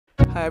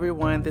Hi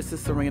everyone, this is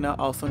Serena,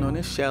 also known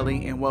as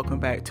Shelly, and welcome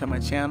back to my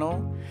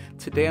channel.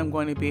 Today I'm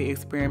going to be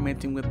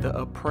experimenting with the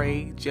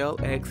Apres Gel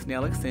X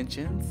nail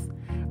extensions.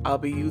 I'll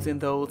be using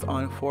those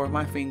on 4 of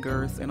my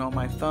fingers, and on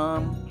my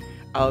thumb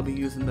I'll be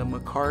using the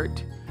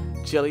McCart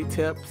jelly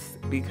tips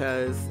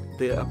because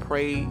the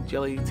Apres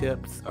jelly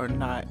tips are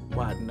not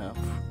wide enough.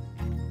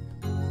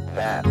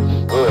 That's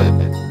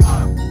good.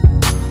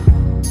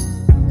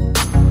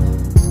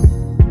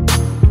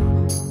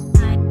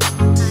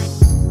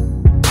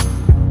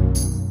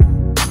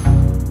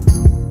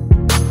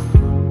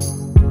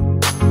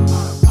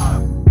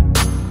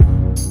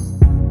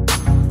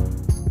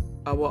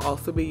 I will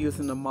also be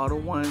using the Model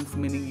 1's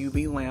mini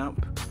UV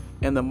lamp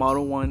and the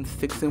Model 1's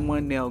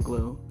 6-in-1 nail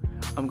glue.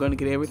 I'm going to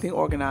get everything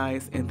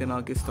organized and then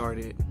I'll get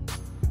started.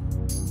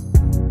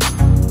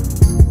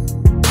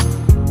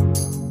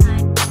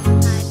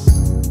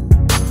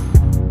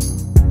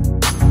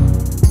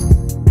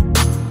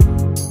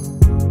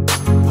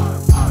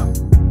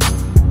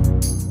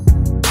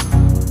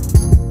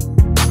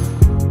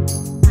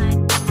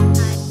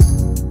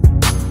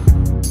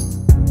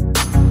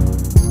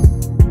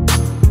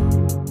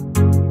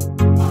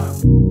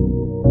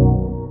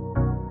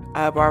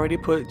 I've already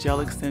put gel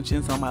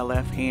extensions on my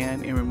left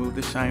hand and removed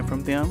the shine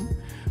from them.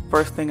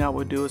 First thing I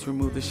would do is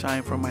remove the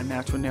shine from my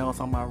natural nails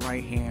on my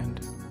right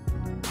hand.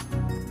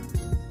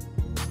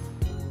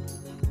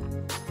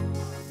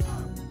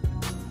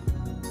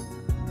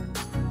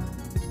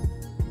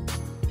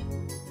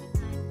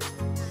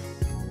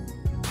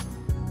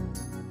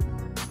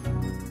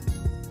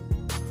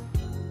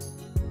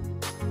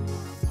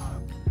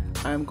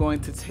 I'm going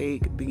to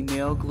take the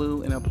nail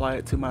glue and apply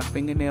it to my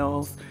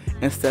fingernails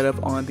instead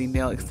of on the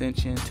nail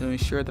extension to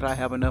ensure that I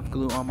have enough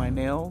glue on my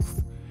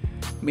nails.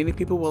 Many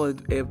people will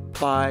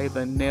apply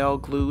the nail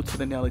glue to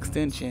the nail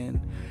extension.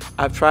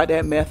 I've tried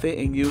that method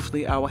and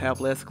usually I will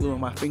have less glue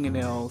on my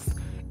fingernails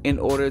in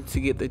order to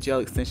get the gel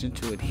extension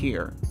to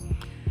adhere.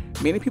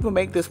 Many people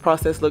make this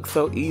process look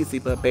so easy,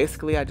 but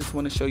basically I just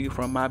want to show you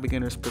from my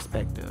beginner's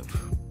perspective.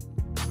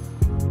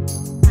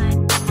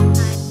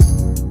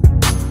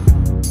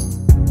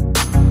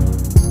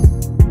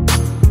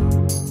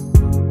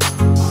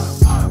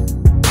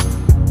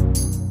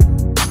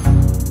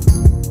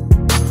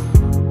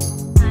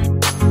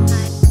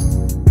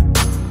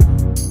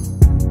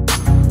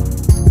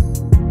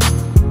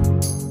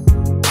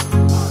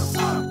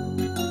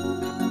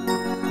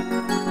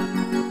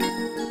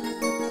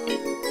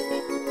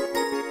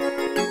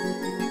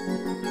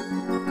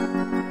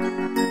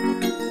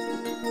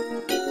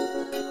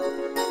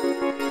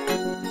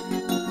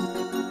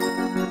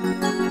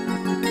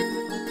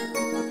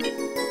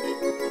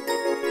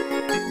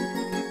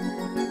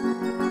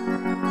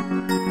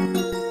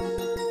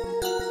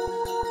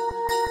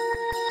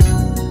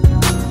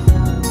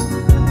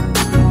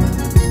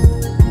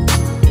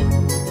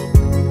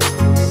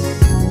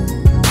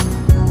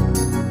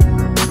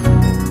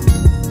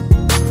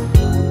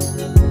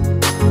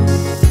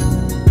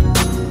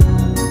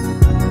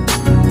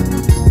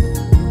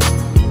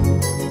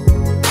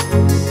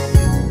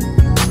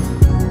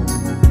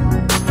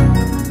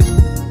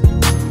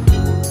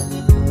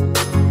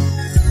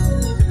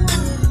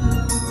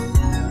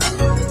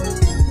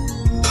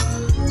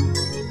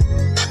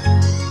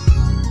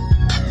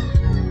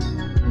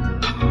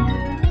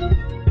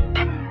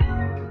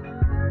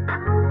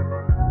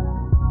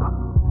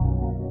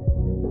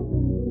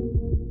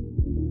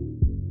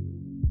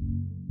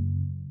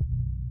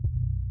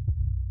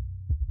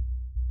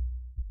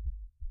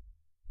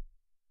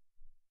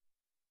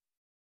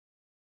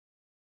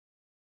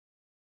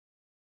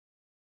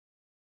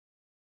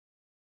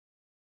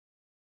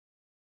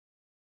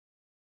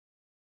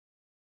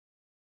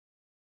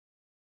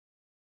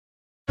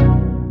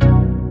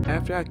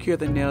 After I cure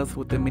the nails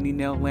with the mini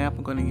nail lamp,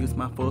 I'm going to use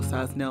my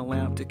full-size nail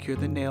lamp to cure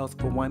the nails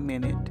for 1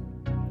 minute.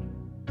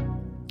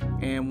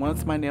 And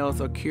once my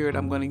nails are cured,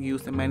 I'm going to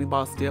use the Mani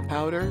Boss dip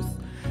powders.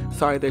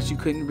 Sorry that you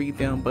couldn't read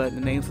them, but the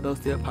names of those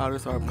dip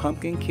powders are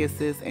Pumpkin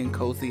Kisses and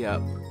Cozy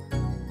Up.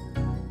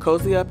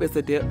 Cozy Up is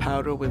a dip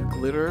powder with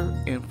glitter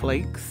and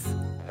flakes.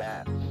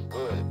 That's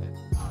good.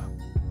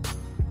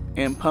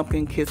 And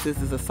Pumpkin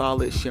Kisses is a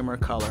solid shimmer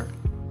color.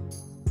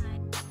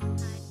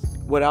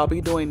 What I'll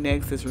be doing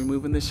next is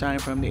removing the shine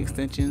from the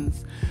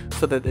extensions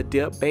so that the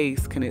dip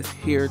base can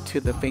adhere to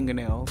the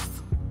fingernails.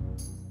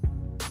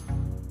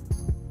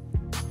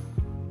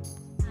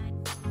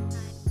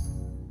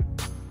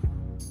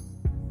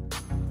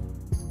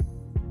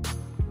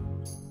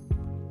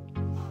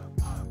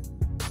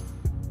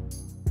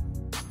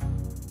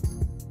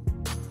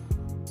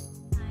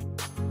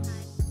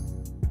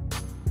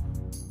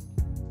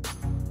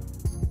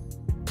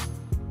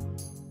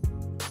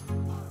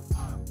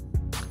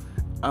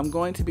 I'm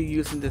going to be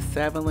using the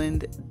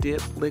Savalind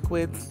dip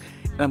liquids,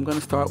 and I'm going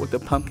to start with the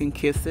Pumpkin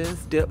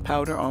Kisses dip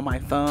powder on my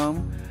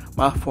thumb,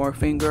 my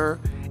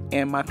forefinger,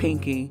 and my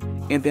pinky,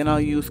 and then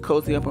I'll use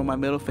Cozy Up on my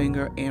middle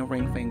finger and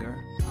ring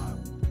finger.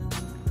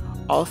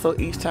 Also,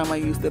 each time I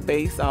use the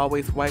base, I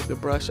always wipe the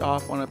brush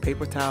off on a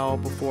paper towel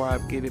before I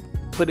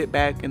put it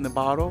back in the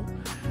bottle,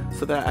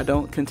 so that I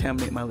don't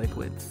contaminate my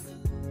liquids.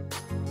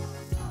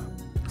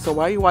 So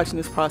while you're watching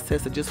this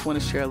process, I just want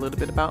to share a little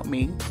bit about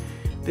me.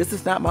 This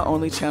is not my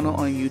only channel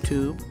on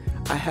YouTube.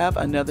 I have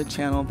another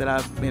channel that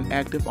I've been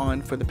active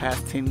on for the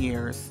past 10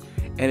 years,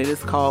 and it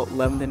is called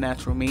Loving the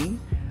Natural Me.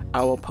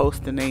 I will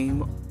post the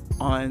name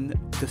on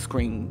the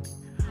screen.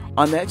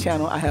 On that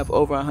channel, I have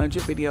over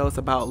 100 videos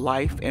about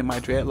life and my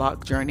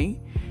dreadlock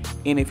journey,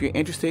 and if you're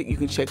interested, you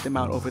can check them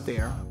out over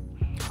there.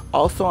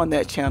 Also on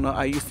that channel,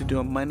 I used to do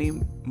a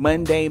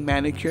Monday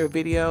manicure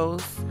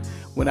videos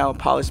when I would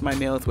polish my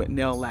nails with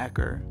nail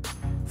lacquer.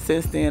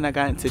 Since then, I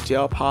got into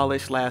gel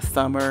polish last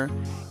summer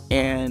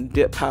and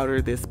dip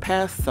powder this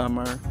past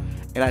summer,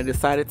 and I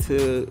decided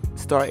to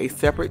start a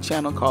separate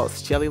channel called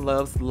Shelly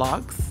Loves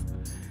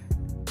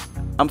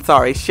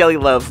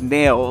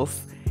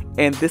Nails,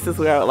 and this is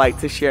where I would like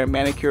to share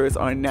manicures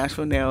on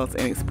natural nails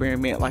and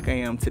experiment like I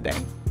am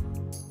today.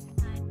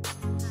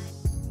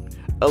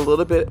 A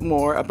little bit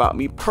more about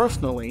me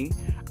personally.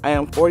 I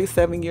am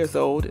 47 years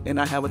old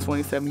and I have a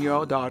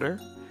 27-year-old daughter,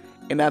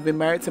 and I've been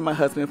married to my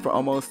husband for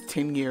almost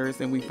 10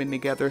 years, and we've been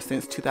together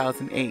since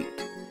 2008.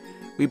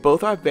 We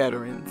both are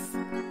veterans.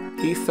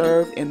 He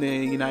served in the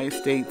United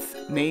States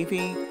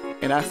Navy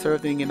and I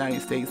served in the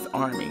United States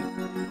Army.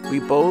 We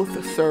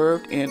both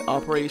served in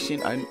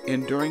Operation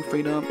Enduring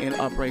Freedom and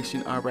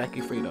Operation Iraqi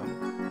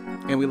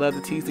Freedom, and we love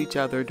to tease each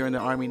other during the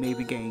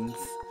Army-Navy games.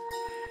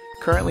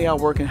 Currently, I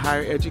work in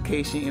higher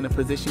education in a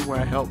position where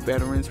I help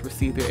veterans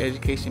receive their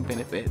education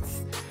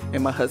benefits,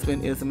 and my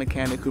husband is a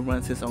mechanic who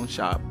runs his own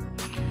shop.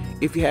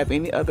 If you have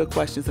any other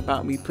questions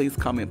about me, please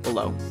comment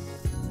below.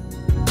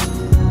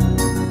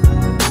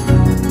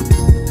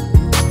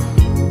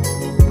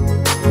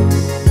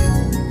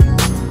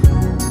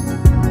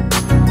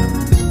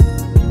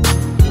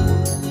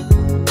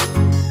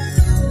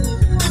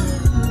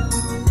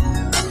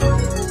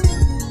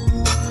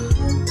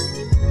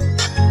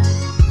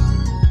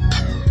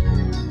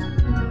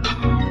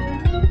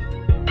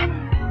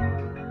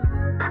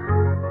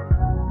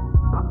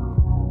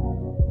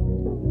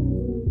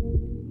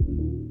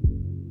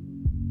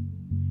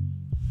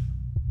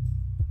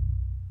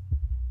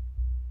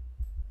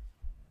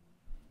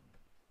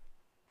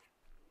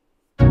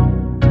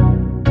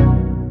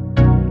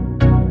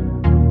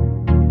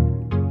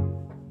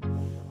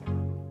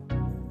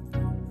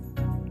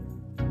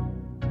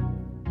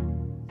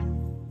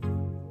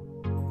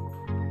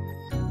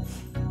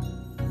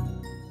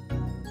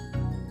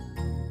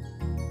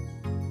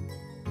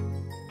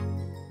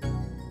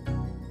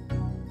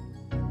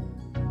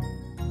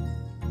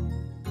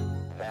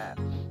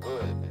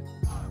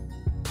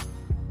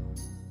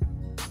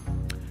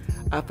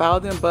 I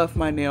filed and buffed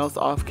my nails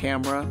off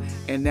camera,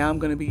 and now I'm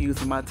going to be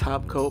using my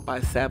top coat by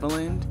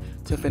Savalind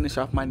to finish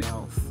off my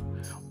nails.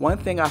 One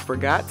thing I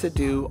forgot to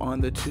do on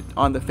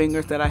the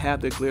fingers that I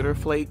have the glitter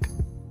flake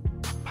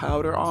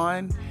powder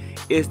on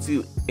is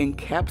to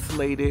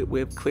encapsulate it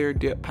with clear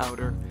dip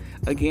powder.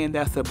 Again,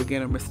 that's a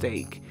beginner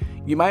mistake.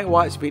 You might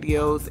watch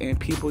videos and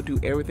people do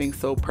everything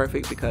so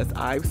perfect because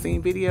I've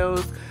seen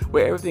videos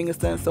where everything is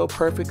done so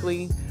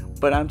perfectly,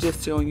 but I'm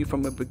just showing you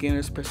from a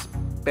beginner's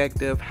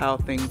perspective how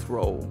things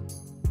roll.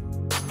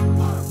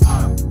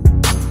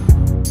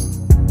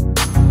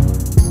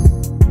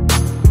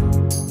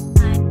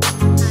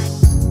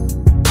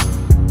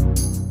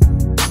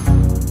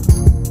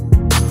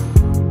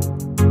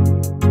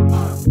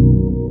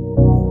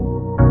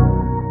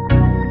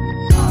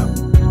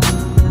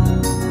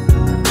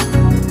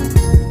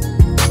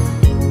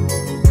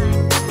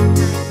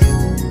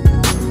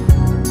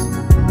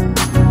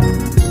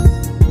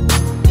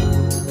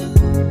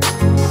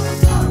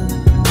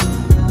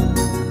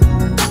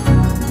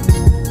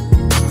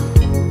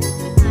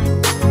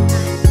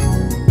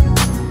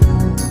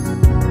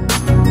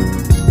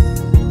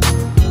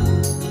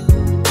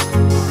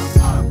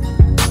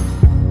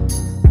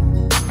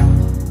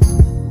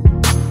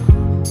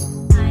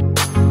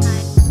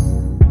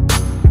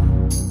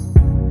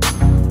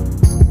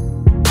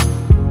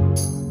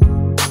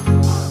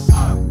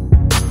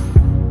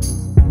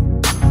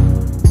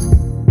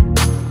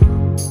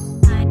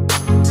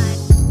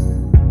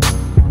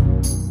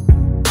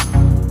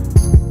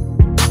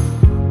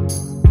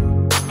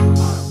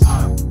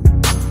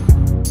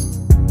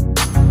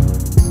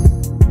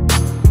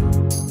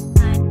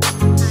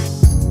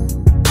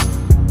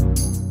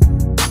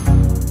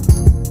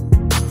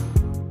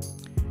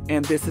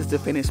 And this is the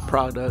finished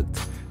product.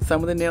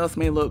 Some of the nails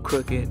may look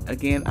crooked.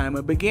 Again, I'm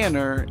a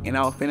beginner, and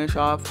I'll finish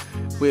off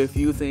with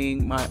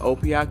using my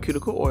OPI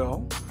cuticle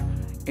oil.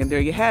 And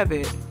there you have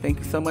it. Thank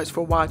you so much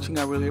for watching.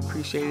 I really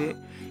appreciate it.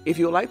 If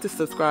you would like to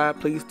subscribe,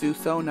 please do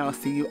so, and I'll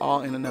see you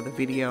all in another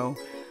video.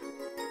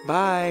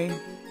 Bye.